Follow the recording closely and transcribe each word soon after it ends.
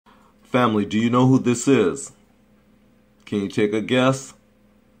Family, do you know who this is? Can you take a guess?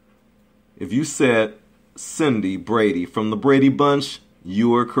 If you said Cindy Brady from the Brady Bunch,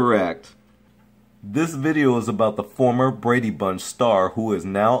 you are correct. This video is about the former Brady Bunch star who is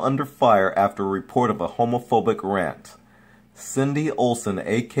now under fire after a report of a homophobic rant. Cindy Olsen,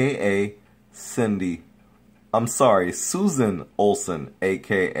 aka Susan Olsen,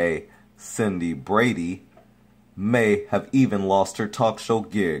 aka Cindy Brady, may have even lost her talk show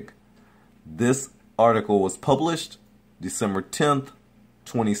gig. This article was published December 10th,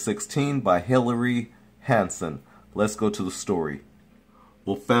 2016 by Hillary Hansen. Let's go to the story.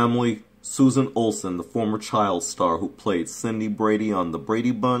 Well, family, Susan Olsen, the former child star who played Cindy Brady on The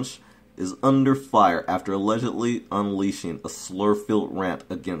Brady Bunch, is under fire after allegedly unleashing a slur-filled rant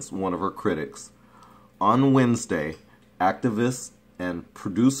against one of her critics. On Wednesday, activist and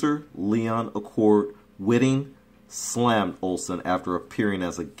producer Leon Accord Whiting slammed Olsen after appearing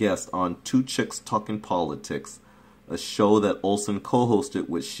as a guest on Two Chicks Talking Politics, a show that Olsen co-hosted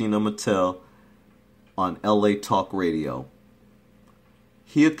with Sheena Mattel on LA Talk Radio.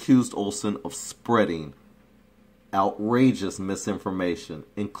 He accused Olsen of spreading outrageous misinformation,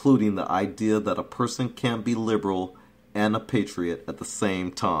 including the idea that a person can't be liberal and a patriot at the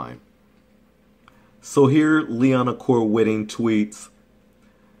same time. So here, Leon Accord Whiting tweets,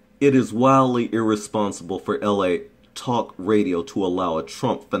 "It is wildly irresponsible for LA Talk Radio to allow a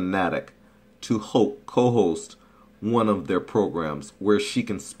Trump fanatic to co-host one of their programs where she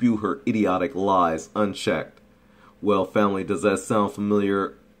can spew her idiotic lies unchecked." Well, family, does that sound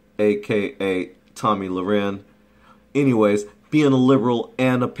familiar? AKA Tommy Loren. Anyways, being a liberal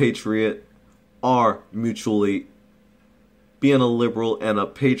and a patriot are mutually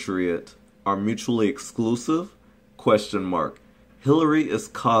exclusive? Question mark. Hillary is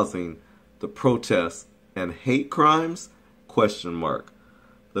causing the protests and hate crimes? Question mark.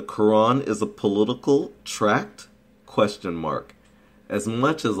 The Quran is a political tract? Question mark. As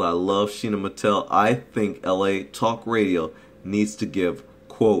much as I love Sheena Mattel, I think LA Talk Radio needs to give,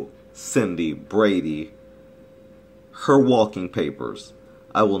 quote, Cindy Brady her walking papers.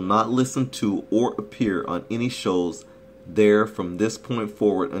 I will not listen to or appear on any shows there from this point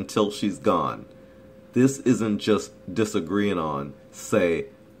forward until she's gone. This isn't just disagreeing on, say,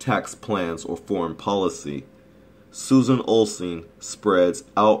 tax plans or foreign policy. Susan Olsen spreads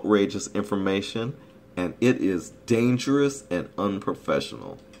outrageous information, and it is dangerous and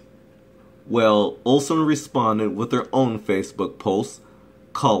unprofessional. Well, Olsen responded with her own Facebook post,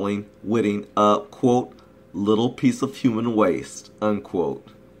 calling Whiting a, quote, little piece of human waste, unquote.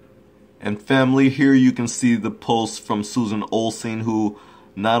 And family, here you can see the post from Susan Olsen, who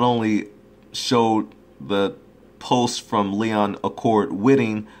not only showed the post from Leon Accord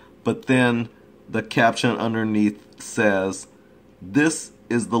Whiting, but then the caption underneath says, "This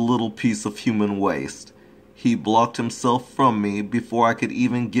is the little piece of human waste. He blocked himself from me before I could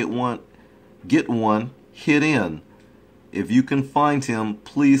even get one hit in. If you can find him,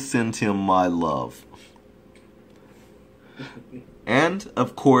 please send him my love." And,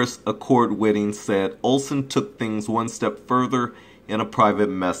 of course, Accord Whiting said Olsen took things one step further in a private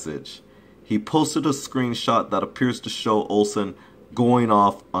message. He posted a screenshot that appears to show Olsen going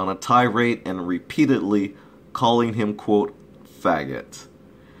off on a tirade and repeatedly calling him, quote, faggot.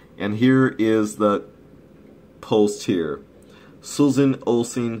 And here is the post here. Susan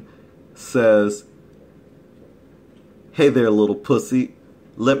Olsen says, "Hey there, little pussy.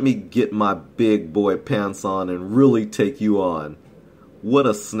 Let me get my big boy pants on and really take you on. What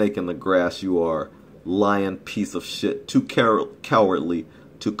a snake in the grass you are, lying piece of shit, too cowardly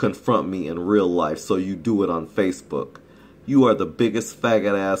to confront me in real life, so you do it on Facebook. You are the biggest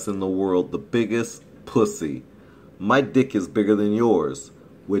faggot ass in the world, the biggest pussy. My dick is bigger than yours,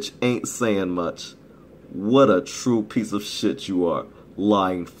 which ain't saying much. What a true piece of shit you are,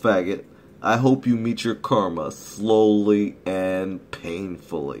 lying faggot. I hope you meet your karma slowly and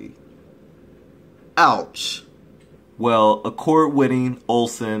painfully." Ouch! Well, Accord Whiting,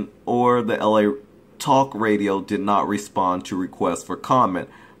 Olsen, or the LA Talk Radio did not respond to requests for comment.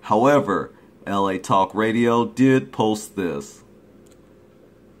 However, LA Talk Radio did post this.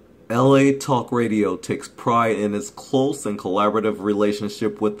 LA Talk Radio takes pride in its close and collaborative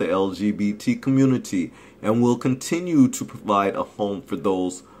relationship with the LGBT community and will continue to provide a home for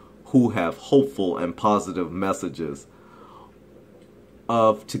those who have hopeful and positive messages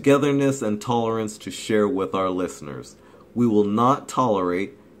of togetherness and tolerance to share with our listeners. We will not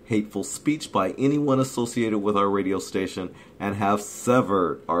tolerate hateful speech by anyone associated with our radio station and have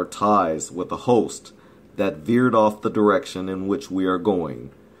severed our ties with a host that veered off the direction in which we are going.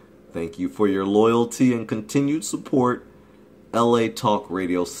 Thank you for your loyalty and continued support. LA Talk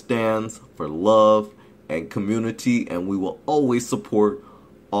Radio stands for love and community, and we will always support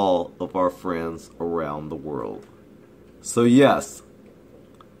all of our friends around the world. So yes,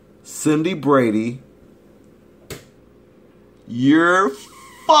 Cindy Brady, you're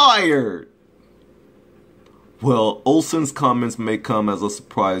fired! Well, Olsen's comments may come as a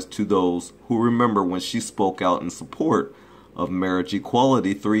surprise to those who remember when she spoke out in support of marriage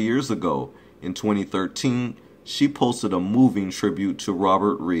equality 3 years ago. In 2013, she posted a moving tribute to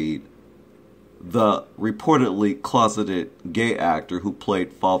Robert Reed, the reportedly closeted gay actor who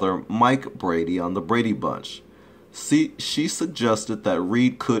played Father Mike Brady on The Brady Bunch. She suggested that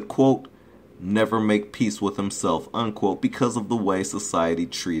Reed could, quote, never make peace with himself, unquote, because of the way society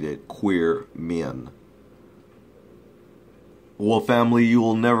treated queer men. Well, family, you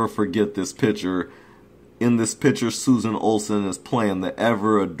will never forget this picture. In this picture, Susan Olsen is playing the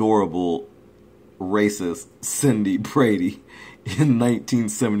ever-adorable racist Cindy Brady in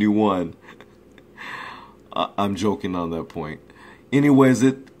 1971. I'm joking on that point. Anyways,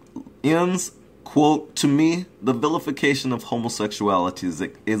 it ends, quote, to me, the vilification of homosexuality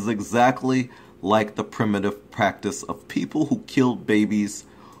is exactly like the primitive practice of people who killed babies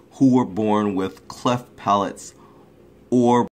who were born with cleft palates or